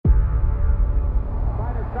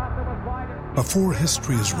Before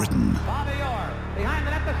history is written,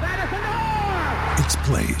 it's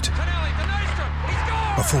played.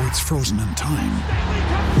 Before it's frozen in time,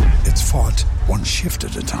 it's fought one shift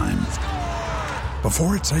at a time.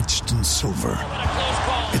 Before it's etched in silver,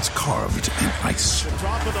 it's carved in ice.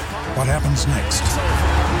 What happens next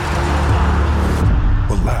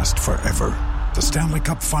will last forever. The Stanley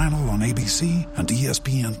Cup Final on ABC and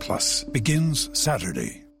ESPN Plus begins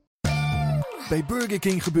Saturday. Bij Burger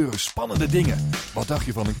King gebeuren spannende dingen. Wat dacht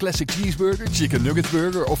je van een classic cheeseburger, chicken nugget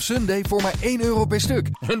burger of sundae voor maar €1 per stuk?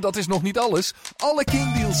 En dat is nog niet alles. Alle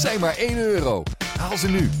King deals zijn maar €1. Haal ze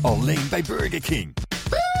nu alleen bij Burger King.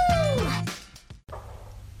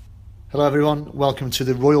 Hello everyone, welcome to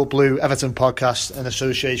the Royal Blue Everton podcast in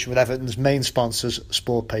association with Everton's main sponsors,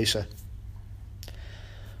 SportPesa.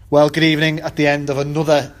 Well, good evening at the end of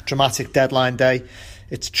another dramatic deadline day.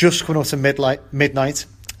 It's just coming up to midnight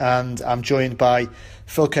and I'm joined by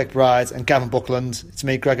Phil Kirkbride and Gavin Buckland. It's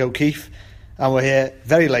me, Greg O'Keefe, and we're here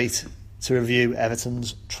very late to review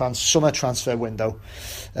Everton's summer transfer window.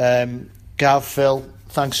 Gav, Phil,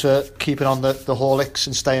 thanks for keeping on the Horlicks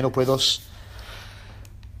and staying up with us.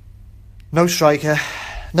 No striker,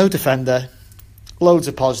 no defender, loads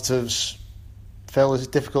of positives. Phil, is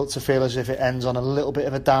it difficult to feel as if it ends on a little bit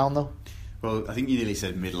of a down though? Well, I think you nearly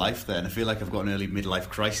said midlife there, and I feel like I've got an early midlife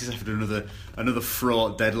crisis after another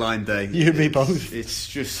fraught deadline day. You and me both. It's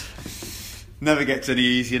just never gets any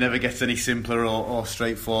easier, never gets any simpler or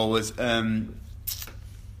straightforward. I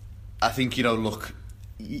think, look,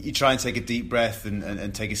 you try and take a deep breath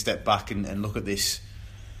and take a step back and look at this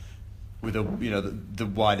with the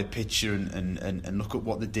wider picture and look at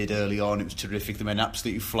what they did early on. It was terrific. They made an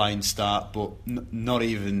absolutely flying start, but not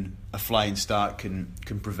even a flying start can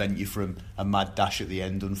prevent you from a mad dash at the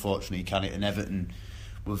end, unfortunately, can it? And Everton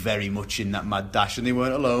were very much in that mad dash, and they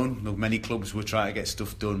weren't alone. Look, many clubs were trying to get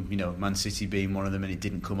stuff done, Man City being one of them, and it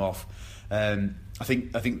didn't come off. I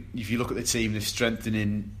think if you look at the team, they're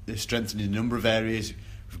strengthening in a number of areas.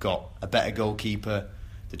 We've got a better goalkeeper.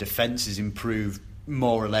 The defence has improved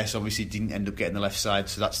more or less. Obviously didn't end up getting the left side,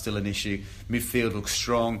 so that's still an issue. Midfield looks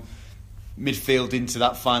strong. Midfield into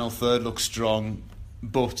that final third looks strong,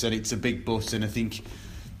 and it's a big but, and I think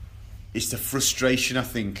it's the frustration, I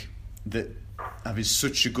think, that having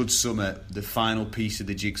such a good summer, the final piece of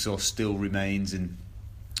the jigsaw still remains. And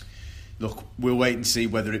look, we'll wait and see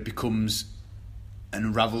whether it becomes and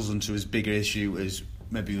unravels into as big an issue as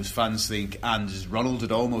maybe us fans think, and as Ronald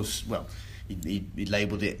had almost, he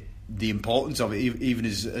labelled it, the importance of it, even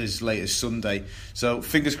as late as Sunday. So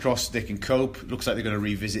fingers crossed they can cope. Looks like they're going to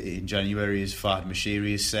revisit it in January, as Farhad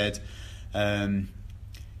Moshiri has said.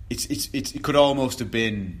 It could almost have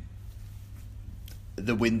been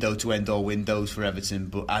the window to end all windows for Everton,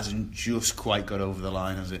 but hasn't just quite got over the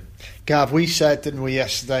line, has it? Gav, we said, didn't we,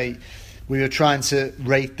 yesterday, we were trying to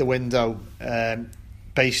rate the window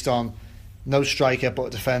based on no striker but a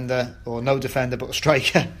defender, or no defender but a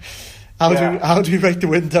striker. How do we rate the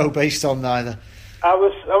window based on neither? I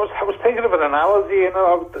was thinking of an analogy.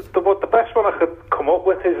 The best one I could come up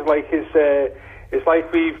with is like the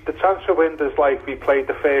transfer window is like we played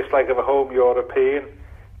the first leg of a home European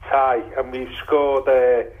tie, and we've scored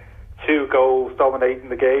 2 goals dominating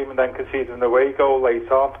the game, and then conceded an away goal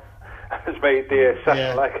late on. Has made the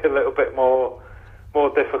second leg a little bit more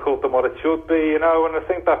difficult than what it should be, And I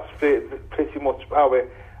think that's pretty much how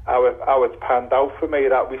it's panned out for me.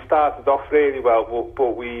 That we started off really well,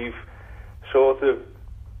 but we've sort of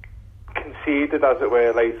conceded, as it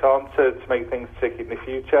were, late on to make things tricky in the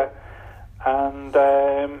future. And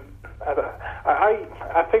I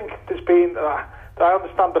think there's been. I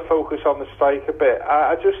understand the focus on the strike a bit.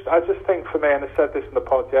 I just think for me, and I said this in the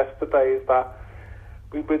pod yesterday, is that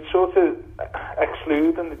we've been sort of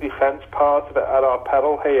excluding the defence part of it at our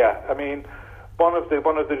peril here. I mean, one of the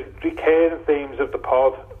recurring themes of the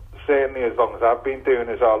pod, certainly as long as I've been doing,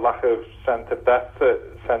 is our lack of centre depth at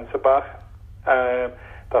centre back.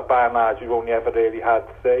 That by and large we've only ever really had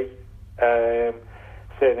 3.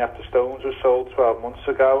 Certainly after Stones was sold 12 months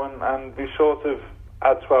ago, and we sort of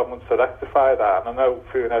had 12 months to rectify that. And I know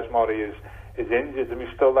Funes Mori is injured, and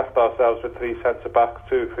we've still left ourselves with 3 centre backs,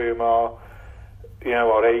 2 of whom are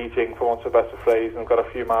ageing, for want of a better phrase, and we've got a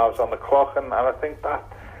few miles on the clock, and I think that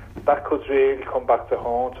could really come back to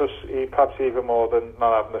haunt us, perhaps even more than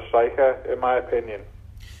not having a striker, in my opinion.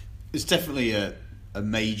 It's definitely a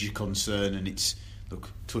major concern, and it's,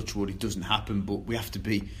 look, touch wood, it doesn't happen, but we have to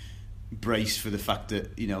be braced for the fact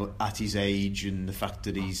that, at his age and the fact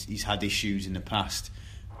that he's had issues in the past.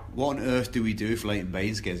 What on earth do we do if Leighton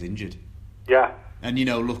Baines gets injured? Yeah. And,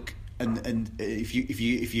 look, and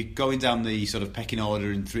if you're going down the sort of pecking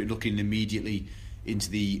order and looking immediately into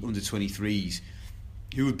the under-23s,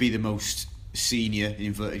 who would be the most senior, in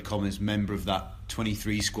inverted commas, member of that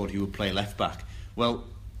 23 squad who would play left back? Well,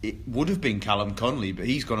 it would have been Callum Connolly, but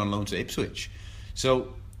he's gone on loan to Ipswich.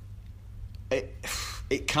 So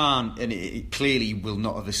it can't, and it clearly will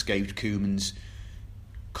not have escaped Koeman's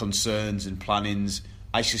concerns and plannings.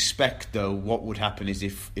 I suspect, though, what would happen is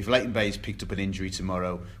if Leighton Baines picked up an injury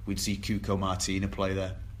tomorrow, we'd see Cuco Martina play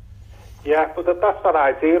there. Yeah, but that's not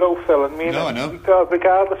ideal, Phil. I mean, no, I know.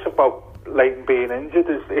 Regardless about Leighton being injured,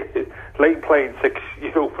 Leighton playing 6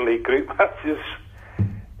 Europa League group matches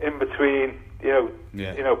in between,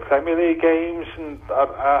 Premier League games, and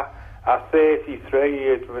at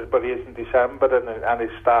 33, but he is in December, and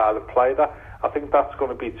his style of play, that I think that's going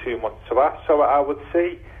to be too much to ask. So I would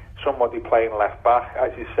see somebody playing left back,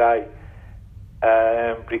 as you say,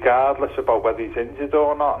 regardless about whether he's injured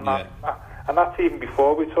or not. And that's even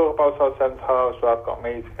before we talk about our centre halves, where I've got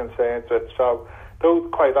major concerns with. So, though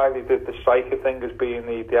quite rightly the striker thing has been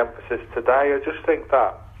the emphasis today, I just think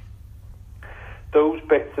that those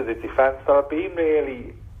bits of the defence that have been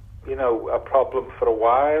really, a problem for a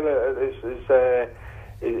while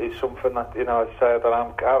is something that that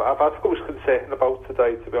I was concerned about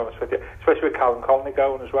today, to be honest with you, especially with Callum Connolly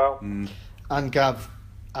going as well. And Gav,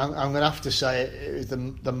 I'm going to have to say it was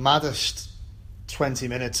the maddest 20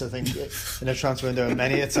 minutes, I think, in a transfer window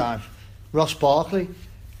many a time. Ross Barkley,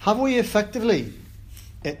 have we effectively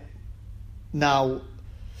now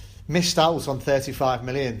missed out on 35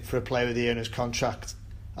 million for a player with the owner's contract,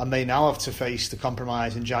 and may now have to face the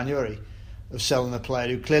compromise in January of selling a player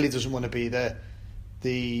who clearly doesn't want to be there?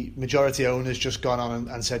 The majority owner's just gone on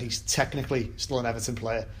and said he's technically still an Everton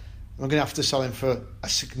player. We're going to have to sell him for a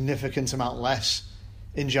significant amount less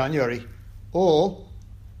in January, or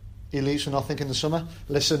he leaves for nothing in the summer.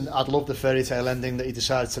 Listen, I'd love the fairy tale ending that he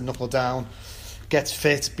decides to knuckle down, gets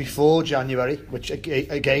fit before January, which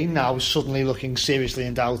again now is suddenly looking seriously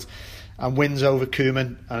in doubt, and wins over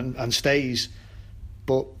Koeman and stays.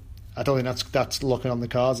 But I don't think that's looking on the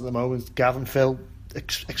cards at the moment. Gavin, Phil,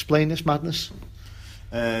 explain this madness.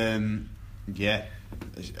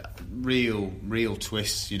 Real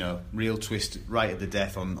twists, real twist right at the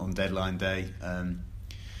death on deadline day.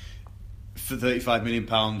 For £35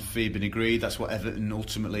 million fee been agreed. That's what Everton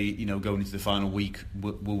ultimately, going into the final week,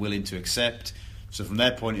 were willing to accept. So from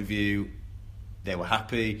their point of view, they were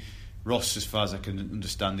happy. Ross, as far as I can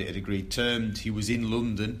understand it, had agreed terms. He was in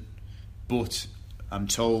London, but I'm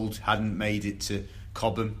told hadn't made it to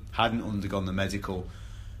Cobham, hadn't undergone the medical,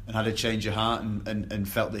 and had a change of heart and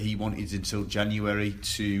felt that he wanted until January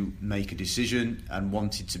to make a decision, and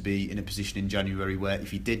wanted to be in a position in January where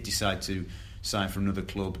if he did decide to sign for another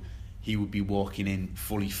club, he would be walking in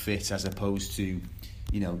fully fit, as opposed to,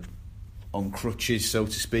 on crutches, so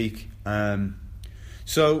to speak.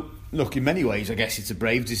 So, look, in many ways, I guess it's a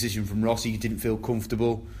brave decision from Ross. He didn't feel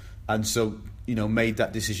comfortable, and so, made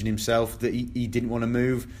that decision himself that he didn't want to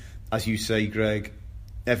move. As you say, Greg,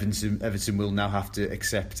 Everton will now have to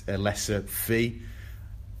accept a lesser fee.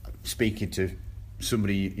 Speaking to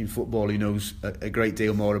somebody in football who knows a great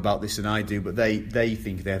deal more about this than I do, but they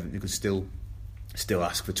think they could still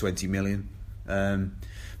ask for 20 million.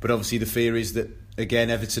 But obviously the fear is that, again,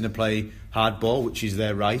 Everton are playing hardball, which is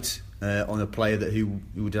their right, on a player who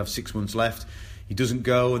would have 6 months left. He doesn't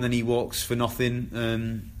go, and then he walks for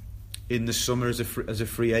nothing in the summer as a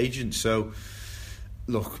free agent. So,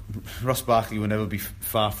 look, Ross Barkley will never be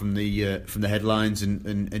far from the headlines,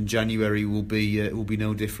 and January will be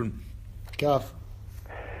no different. Gav?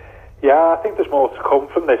 Yeah, I think there's more to come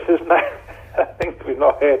from this, isn't there? I think we've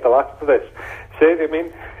not heard the last of this. I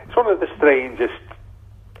mean, it's one of the strangest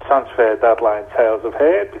transfer deadline tales I've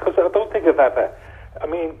heard, because I don't think I've ever... I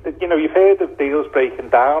mean, you've heard of deals breaking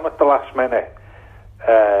down at the last minute,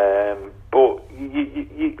 but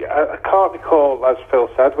I can't recall, as Phil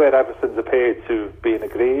said, where Everton's appeared to have been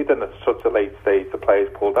agreed, and at such a late stage the players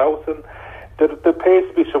pulled out, and there appears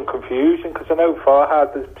to be some confusion, because I know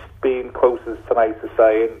Farhad has been quoted tonight as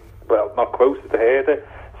saying, well, not quoted, I heard it,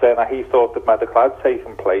 saying that he thought the medical had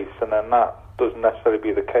taken place, and then that doesn't necessarily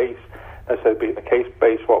be the case. Necessarily being the case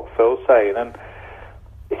based what Phil's saying, and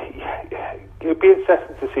it'd be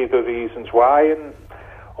interesting to see the reasons why. And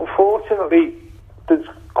unfortunately, there's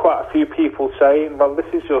quite a few people saying, "Well, this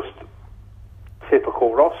is just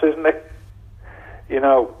typical Ross, isn't it?"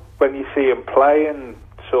 When you see him play and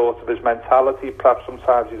sort of his mentality, perhaps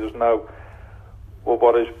sometimes he doesn't know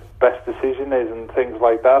what his best decision is and things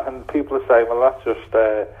like that. And people are saying, "Well, that's just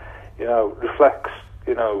reflects."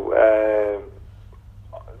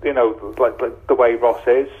 Like the way Ross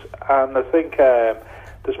is, and I think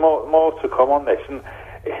there's more to come on this. And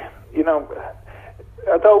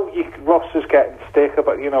although Ross is getting stick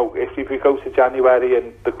about, if you go to January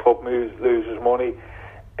and the club loses money,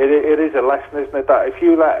 it is a lesson, isn't it, that if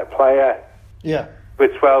you let a player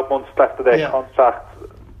with 12 months left of their contract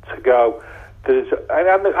to go,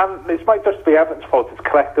 and this might just be Everton's fault, it's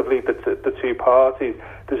collectively the two parties,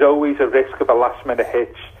 there's always a risk of a last minute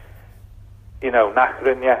hitch,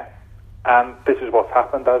 knackering you, and this is what's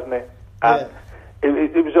happened, hasn't it? And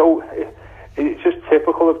it's just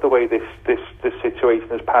typical of the way this situation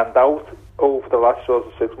has panned out over the last sort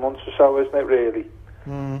of 6 months or so, isn't it, really?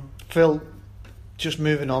 Phil, just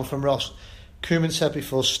moving on from Ross, Koeman said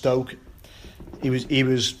before Stoke he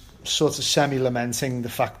was sort of semi-lamenting the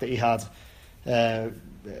fact that he had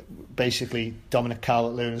basically Dominic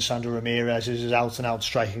Calvert-Lewin and Sandro Ramirez as his out-and-out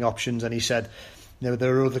striking options, and he said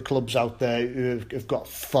there are other clubs out there who have got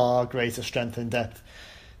far greater strength and depth.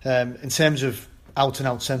 In terms of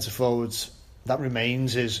out-and-out centre-forwards, that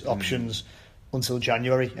remains his options until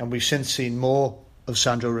January, and we've since seen more of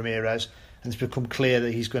Sandro Ramirez, and it's become clear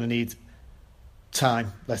that he's going to need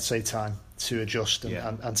time to adjust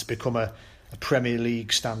and to become a Premier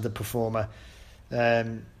League standard performer.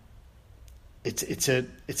 It's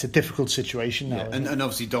a difficult situation now. And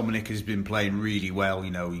obviously Dominic has been playing really well.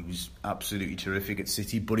 He was absolutely terrific at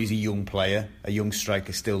City, but he's a young player, a young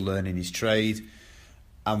striker still learning his trade,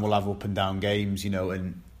 and will have up and down games.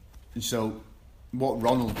 And so what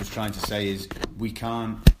Ronald was trying to say is we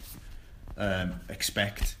can't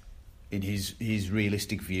expect, in his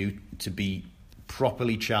realistic view, to be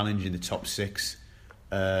properly challenging the top six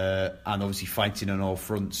and obviously fighting on all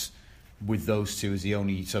fronts with those two as the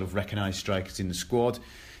only sort of recognised strikers in the squad.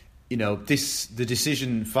 The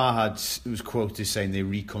decision, Farhad was quoted saying they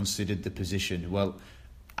reconsidered the position. Well,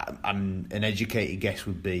 an educated guess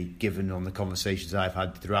would be, given on the conversations I've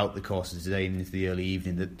had throughout the course of today and into the early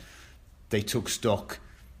evening, that they took stock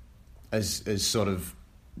as sort of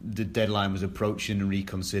the deadline was approaching and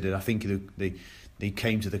reconsidered. I think they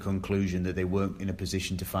came to the conclusion that they weren't in a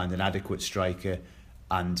position to find an adequate striker,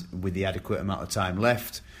 and with the adequate amount of time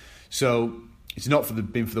left. So it's not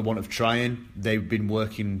been for the want of trying. They've been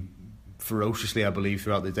working ferociously, I believe,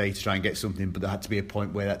 throughout the day to try and get something, but there had to be a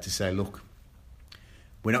point where they had to say, look,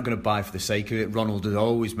 we're not going to buy for the sake of it. Ronald had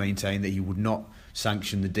always maintained that he would not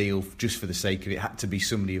sanction the deal just for the sake of it. It had to be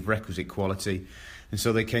somebody of requisite quality. And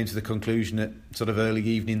so they came to the conclusion at sort of early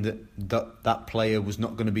evening that player was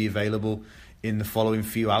not going to be available in the following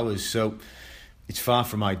few hours. So it's far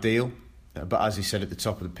from ideal. But as he said at the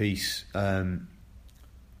top of the piece,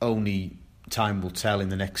 only time will tell in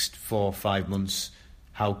the next 4 or 5 months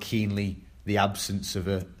how keenly the absence of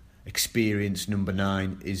a experienced number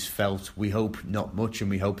 9 is felt. We hope not much, and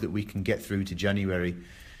we hope that we can get through to January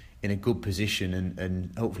in a good position,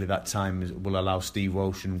 and hopefully that time will allow Steve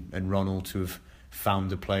Walsh and Ronald to have found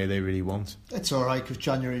the player they really want. It's all right, because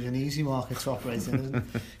January is an easy market to operate in, isn't it?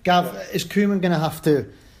 Gav, is Koeman going to have to...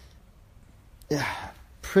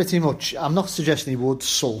 pretty much, I'm not suggesting he would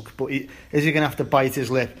sulk, but is he going to have to bite his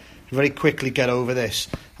lip, very quickly get over this?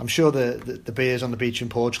 I'm sure the beers on the beach in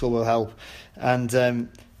Portugal will help, and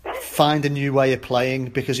find a new way of playing,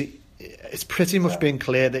 because it's pretty much been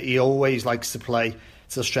clear that he always likes to play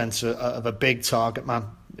to the strengths of a big target man.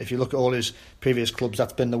 If you look at all his previous clubs,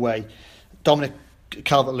 that's been the way. Dominic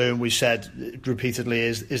Calvert-Lewin, we said repeatedly,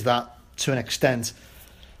 is that to an extent,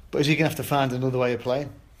 but is he going to have to find another way of playing?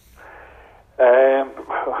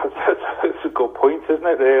 It's a good point, isn't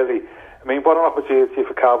it, really? I mean, what an opportunity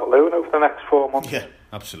for Calvert-Lewin over the next 4 months. Yeah,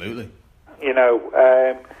 absolutely.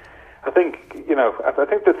 I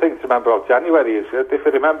think the thing to remember about January is, if I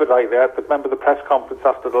remember rightly, I remember the press conference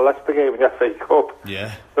after the Leicester game in the FA Cup.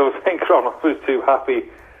 Yeah. So I think Ronald was too happy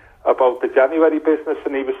about the January business,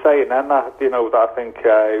 and he was saying then that, that I think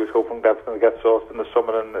he was hoping that was going to get sourced in the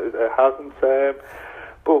summer, and it hasn't.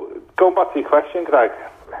 But going back to your question, Greg,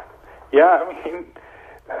 yeah, I mean,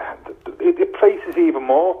 it places even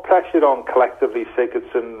more pressure on collectively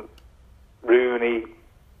Sigurdsson, Rooney,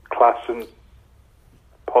 Klaassen,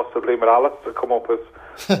 possibly Morales to come up with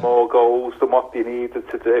more goals than what they needed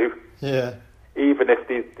to do. Yeah. Even if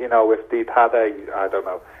they'd had a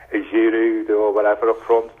Giroud or whatever up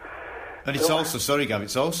front. And it's also, sorry Gav,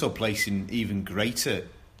 it's also placing even greater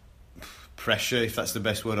pressure, if that's the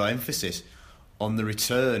best word, or emphasis, on the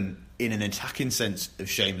return in an attacking sense of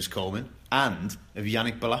Seamus Coleman and of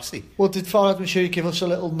Yannick Bolasie. Well, did Farhad Moshiri give us a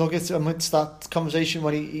little nugget amidst that conversation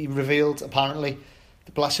when he revealed, apparently,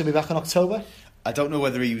 that Bolasie will be back in October? I don't know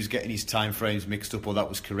whether he was getting his time frames mixed up or that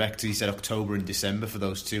was correct. He said October and December for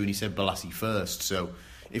those two, and he said Bolasie first. So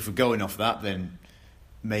if we're going off that, then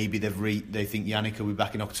maybe they think Yannick will be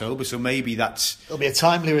back in October, so maybe it'll be a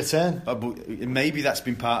timely return. But maybe that's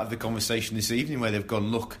been part of the conversation this evening, where they've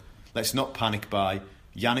gone, look, let's not panic by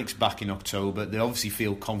Yannick's back in October. They obviously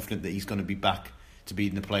feel confident that he's going to be back to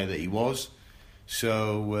being the player that he was.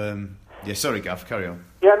 So sorry, Gav, carry on.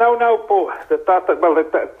 Yeah, no, but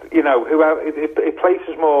whoever it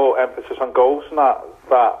places more emphasis on goals in that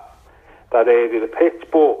area of the pitch,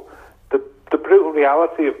 but the brutal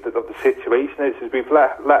reality of the situation is we've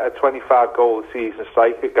let a 25-goal season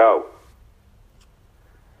striker go,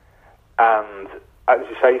 and as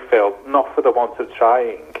you say, Phil, not for the want of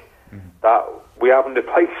trying, that we haven't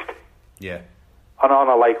replaced. Yeah. On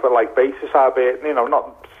a like basis, albeit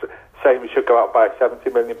not saying we should go out by a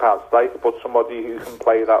 £70 million striker, but somebody who can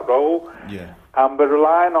play that role. Yeah. And we're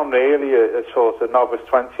relying on really a sort of novice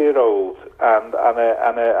 20-year-old and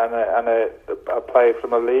a player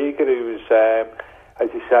from a league who's, as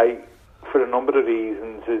you say, for a number of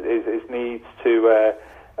reasons, is needs to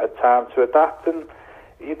time to adapt. And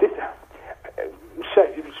you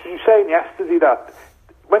were saying yesterday that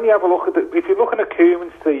when you have a look at if you're looking at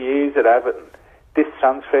Koeman's 3 years at Everton, this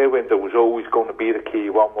transfer window was always going to be the key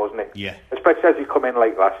one, wasn't it? Yeah. Especially as he come in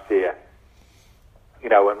late last year.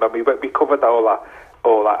 And when we covered all that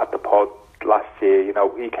at the pod last year. He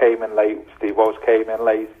came in late. Steve Walsh came in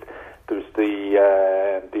late. There was the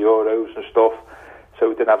Euros and stuff, so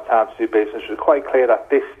we didn't have time to do business. It was quite clear that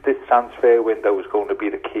this transfer window was going to be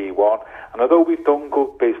the key one. And although we've done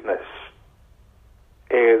good business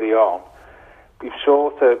early on, we've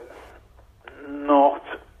sort of not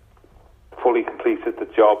fully completed the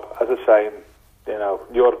job. As I say,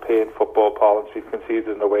 European football parlance, we've conceded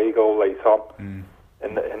an away goal late on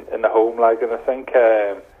in the home leg, and I think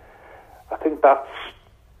that's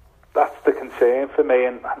the concern for me.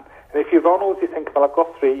 And if you're Ronald, you think, well, I've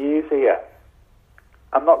got 3 years here.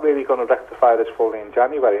 I'm not really going to rectify this fully in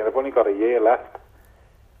January, and I've only got a year left.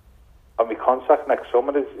 And my contract next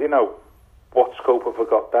summer is, what scope have I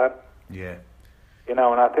got then? Yeah. And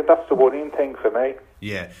I think that's the worrying thing for me.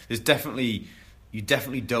 Yeah, you definitely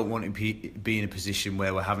don't want to be in a position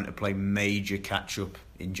where we're having to play major catch-up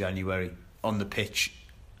in January on the pitch,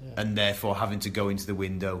 and therefore having to go into the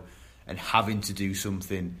window and having to do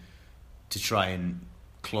something to try and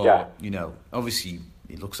claw. Obviously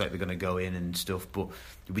it looks like they're going to go in and stuff, but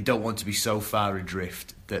we don't want to be so far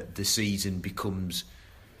adrift that the season becomes...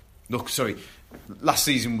 last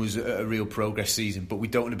season was a real progress season, but we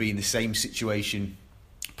don't want to be in the same situation,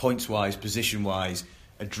 points-wise, position-wise,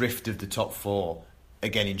 adrift of the top four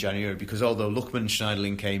again in January, because although Lookman and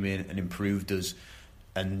Schneiderlin came in and improved us,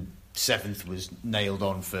 and 7th was nailed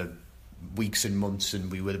on for weeks and months, and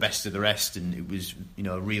we were the best of the rest, and it was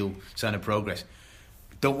a real sign of progress.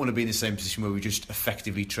 Don't want to be in the same position where we're just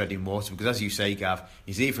effectively treading water, because as you say, Gav,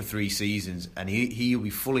 he's here for 3 seasons, and he'll be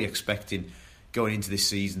fully expecting going into this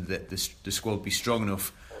season that the squad will be strong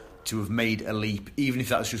enough to have made a leap, even if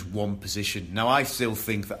that was just one position. Now, I still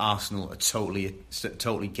think that Arsenal are totally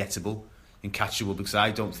gettable and catchable, because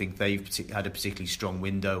I don't think they've had a particularly strong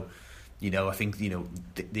window. I think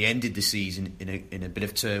they ended the season in a bit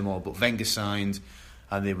of turmoil, but Wenger signed,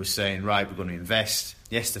 and they were saying, right, we're going to invest.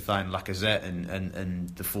 Yes, to find Lacazette and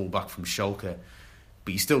the fullback from Schalke,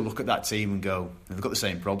 but you still look at that team and go, they've got the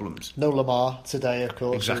same problems. No Lamar today, of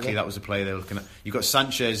course. Exactly, that was the player they were looking at. You've got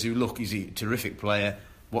Sanchez, who he's a terrific player.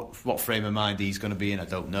 What frame of mind he's going to be in, I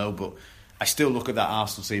don't know, but I still look at that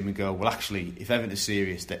Arsenal team and go, well, actually, if Everton is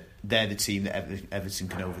serious, that they're the team that Everton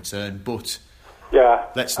can overturn. But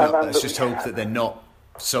let's just hope that they're not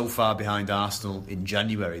so far behind Arsenal in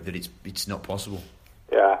January that it's not possible.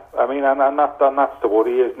 Yeah, I mean, and that's the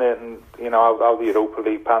worry, isn't it? And how the Europa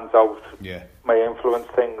League pans out may influence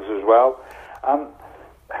things as well. And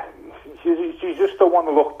you just don't want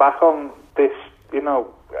to look back on this. You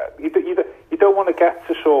don't want to get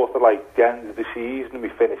to sort of like the end of the season and we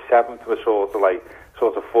finish 7th, we're sort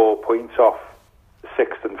of 4 points off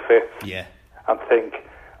 6th and 5th. Yeah. And think,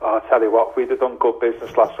 I tell you what, if we'd have done good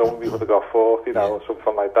business last summer, we would have got 4th, or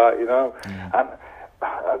something like that, Yeah. And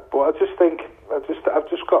but I just think, I'm just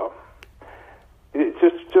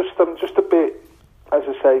a bit, as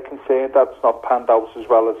I say, concerned that it's not panned out as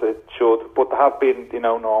well as it should. But there have been,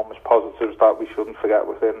 enormous positives that we shouldn't forget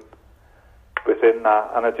within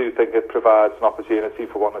that, and I do think it provides an opportunity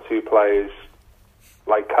for 1 or 2 players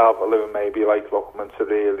like Calvert-Lewin, maybe like Lookman, to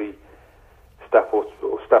really step up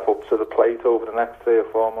to the plate over the next 3 or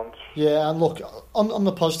 4 months. Yeah, and look, on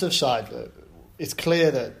the positive side, it's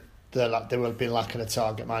clear that they will be lacking a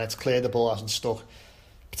target man. It's clear the ball hasn't stuck,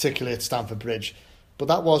 particularly at Stamford Bridge. But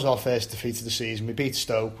that was our first defeat of the season. We beat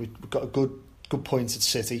Stoke. We got a good point at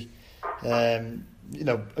City.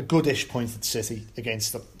 a goodish point at City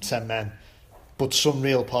against the 10 men, but some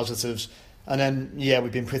real positives. And then,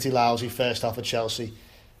 we've been pretty lousy first half at Chelsea.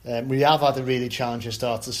 We have had a really challenging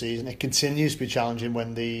start to the season. It continues to be challenging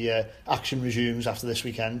when the action resumes after this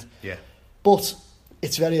weekend. Yeah. But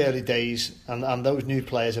it's very early days, and those new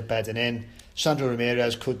players are bedding in. Sandro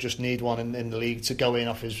Ramirez could just need one in the league to go in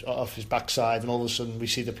off his backside, and all of a sudden we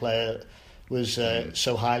see the player was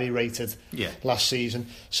so highly rated last season.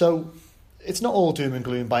 So it's not all doom and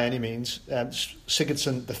gloom by any means.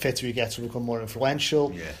 Sigurdsson, the fitter he gets, will become more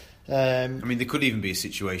influential. Yeah. There could even be a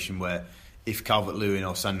situation where if Calvert-Lewin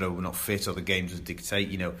or Sandro were not fit, or the game doesn't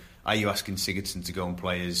dictate, are you asking Sigurdsson to go and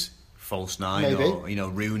play as false nine? Maybe. Or,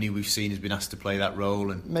 Rooney, we've seen, has been asked to play that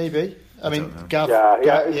role. And maybe. Gav...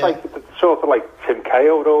 It's like sort of like Tim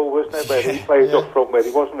Cahill role, wasn't it? Where he played up front, where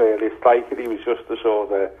he wasn't really a striker, he was just a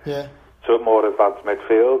sort of more advanced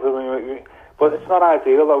midfielder. But it's not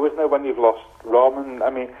ideal, though, isn't it, when you've lost Rom?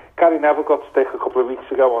 Gary Neville got stick a couple of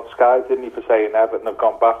weeks ago on Sky, didn't he, for saying Everton have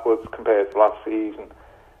gone backwards compared to last season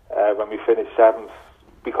when we finished 7th,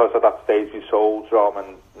 because at that stage we sold Rom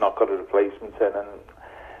and not got a replacement in.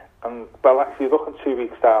 And actually, looking 2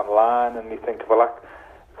 weeks down the line, and you think,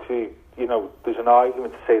 actually, there's an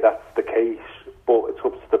argument to say that's the case, but it's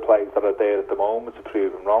up to the players that are there at the moment to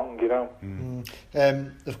prove them wrong,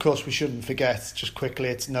 Of course, we shouldn't forget, just quickly,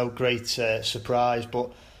 it's no great surprise,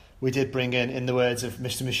 but we did bring in the words of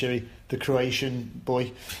Mr. Mashiri, the Croatian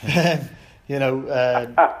boy.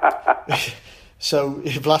 So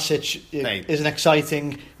Vlasic is an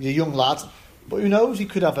exciting, he's a young lad, but who knows, he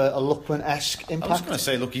could have a Lookman-esque impact. I was going to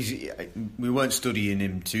say, look, we weren't studying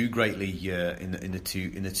him too greatly in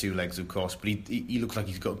the two legs, of course, but he looks like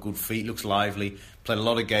he's got good feet, looks lively, played a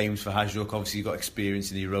lot of games for Hajduk, obviously he's got experience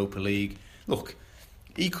in the Europa League. Look,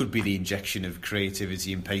 he could be the injection of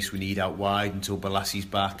creativity and pace we need out wide until Bolassi's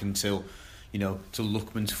back, until till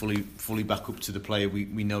Lookman's fully back up to the player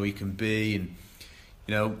we know he can be, and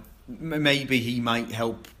maybe he might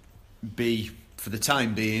help be, for the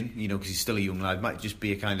time being, because he's still a young lad, might just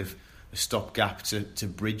be a kind of a stopgap to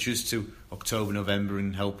bridge us to October, November,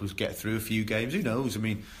 and help us get through a few games. Who knows?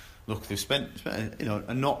 Look, they've spent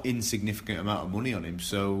a not insignificant amount of money on him,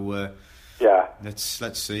 so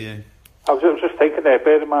let's see. I was just thinking there,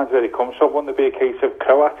 bear in mind where he comes from, wouldn't there be a case of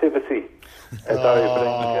co-activity? I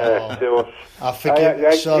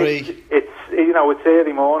forget, sorry. It's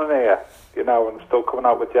early morning here, and I'm still coming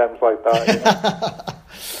out with gems like that.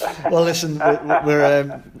 Well, listen,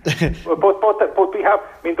 we're but we have.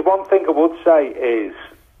 The one thing I would say is,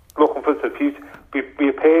 looking for the future, we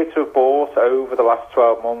appear to have bought over the last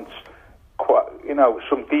 12 months,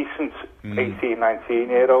 some decent 18,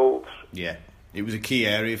 19-year-olds. Yeah, it was a key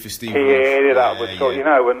area for Steve.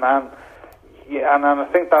 And I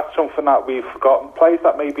think that's something that we've forgotten. Players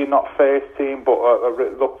that maybe not first team, but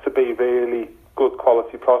look to be really good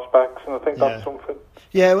quality prospects, and I think that's something.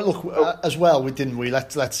 Yeah, well, look, as well, didn't we?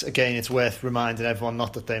 Let's again, it's worth reminding everyone,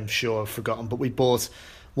 not that they're sure have forgotten, but we bought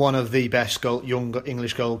one of the best young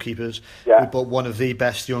English goalkeepers. Yeah. We bought one of the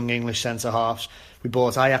best young English centre-halves. We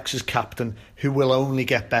bought Ajax's captain, who will only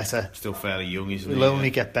get better. Still fairly young, isn't he? Will only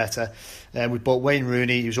get better. We bought Wayne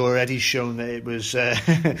Rooney, who's already shown that it was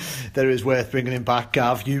that it was worth bringing him back.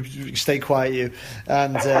 Gav, you stay quiet, you.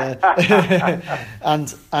 And Gylfi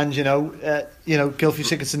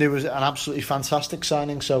Sigurdsson, who was an absolutely fantastic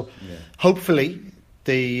signing. So hopefully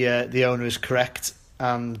the owner is correct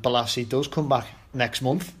and Balassi does come back next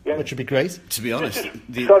month, which would be great. To be honest,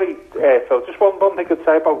 sorry, Phil. Just one thing I'd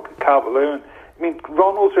say about Calvert-Lewin.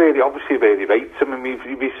 Ronald's obviously really rates him.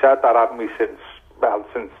 We've said that, haven't we, since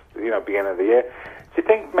beginning of the year. Do you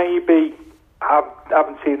think maybe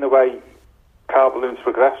haven't seen the way Calvert-Lewin's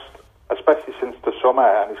progressed, especially since the summer,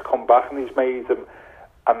 and he's come back and he's made him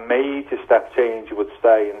a major step change, you would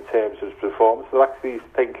say, in terms of his performance? So actually he's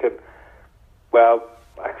thinking, well,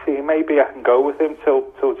 actually maybe I can go with him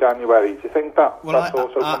till January. Do you think that's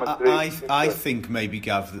also coming through? I think maybe,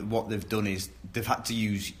 Gav, that what they've done is they've had to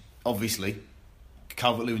use, obviously,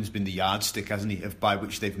 Calvert-Lewin's been the yardstick, hasn't he, by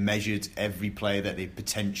which they've measured every player that they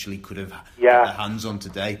potentially could have got their hands on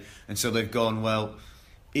today. And so they've gone, well,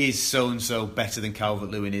 is so-and-so better than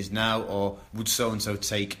Calvert-Lewin is now, or would so-and-so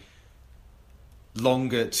take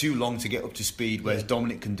too long to get up to speed, whereas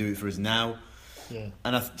Dominic can do it for us now? Yeah.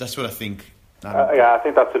 And that's what I think. I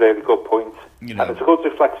think that's a really good point. And it's a good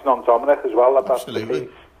reflection on Dominic as well. Absolutely.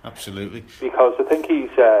 Because I think he's...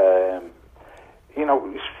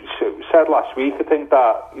 said last week, I think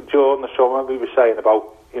that during the summer we were saying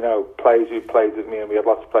about, players who played with me, and we had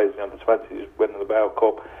lots of players in the under-20s winning the World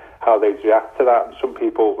Cup, how they'd react to that, and some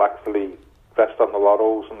people actually rest on the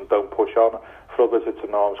laurels and don't push on. For club as it's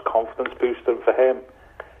enormous confidence booster for him.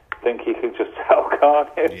 I think he can just tell, can't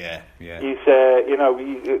you? Yeah. He's,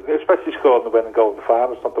 especially scoring the winning goal in the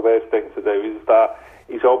final. It's not the worst thing to do. Is that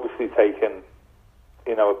he's obviously taken,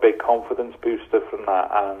 a big confidence booster from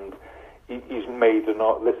that, and he's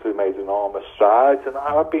literally made enormous strides. And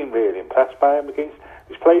I've been really impressed by him.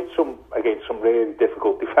 He's played against some really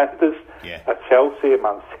difficult defenders at Chelsea and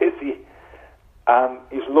Man City, and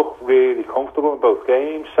he's looked really comfortable in both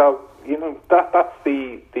games. So that's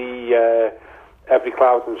the every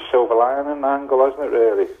cloud has a silver lining angle, isn't it,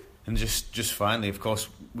 really? And just finally, of course,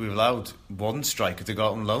 we've allowed one striker to go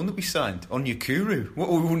out on loan that we signed, Onyekuru. What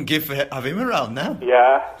we wouldn't give for have him around now.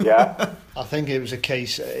 Yeah. I think it was a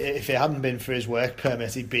case, if it hadn't been for his work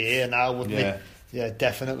permit, he'd be here now, wouldn't he? Yeah,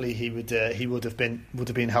 definitely he would have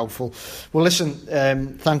been helpful. Well,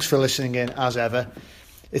 listen, thanks for listening in, as ever.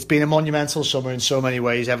 It's been a monumental summer in so many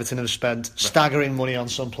ways. Everton have spent staggering money on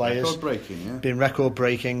some players. Record-breaking, yeah. Been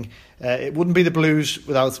record-breaking. It wouldn't be the Blues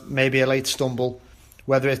without maybe a late stumble.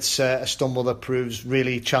 Whether it's a stumble that proves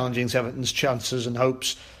really challenging to Everton's chances and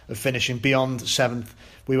hopes of finishing beyond 7th,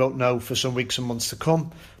 we won't know for some weeks and months to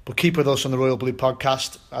come. But keep with us on the Royal Blue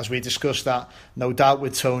podcast as we discuss that, no doubt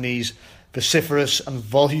with Tony's vociferous and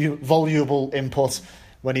voluble input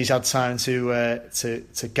when he's had time to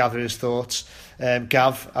gather his thoughts.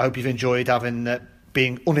 Gav, I hope you've enjoyed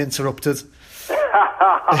being uninterrupted for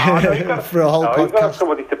a whole podcast. You've got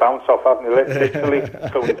somebody to bounce off, haven't you? Literally,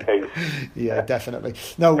 Tony's case. Yeah, definitely.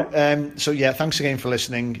 No, so yeah, thanks again for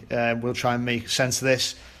listening. We'll try and make sense of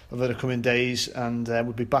this over the coming days, and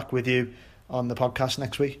we'll be back with you on the podcast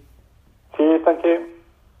next week. Cheers, thank you.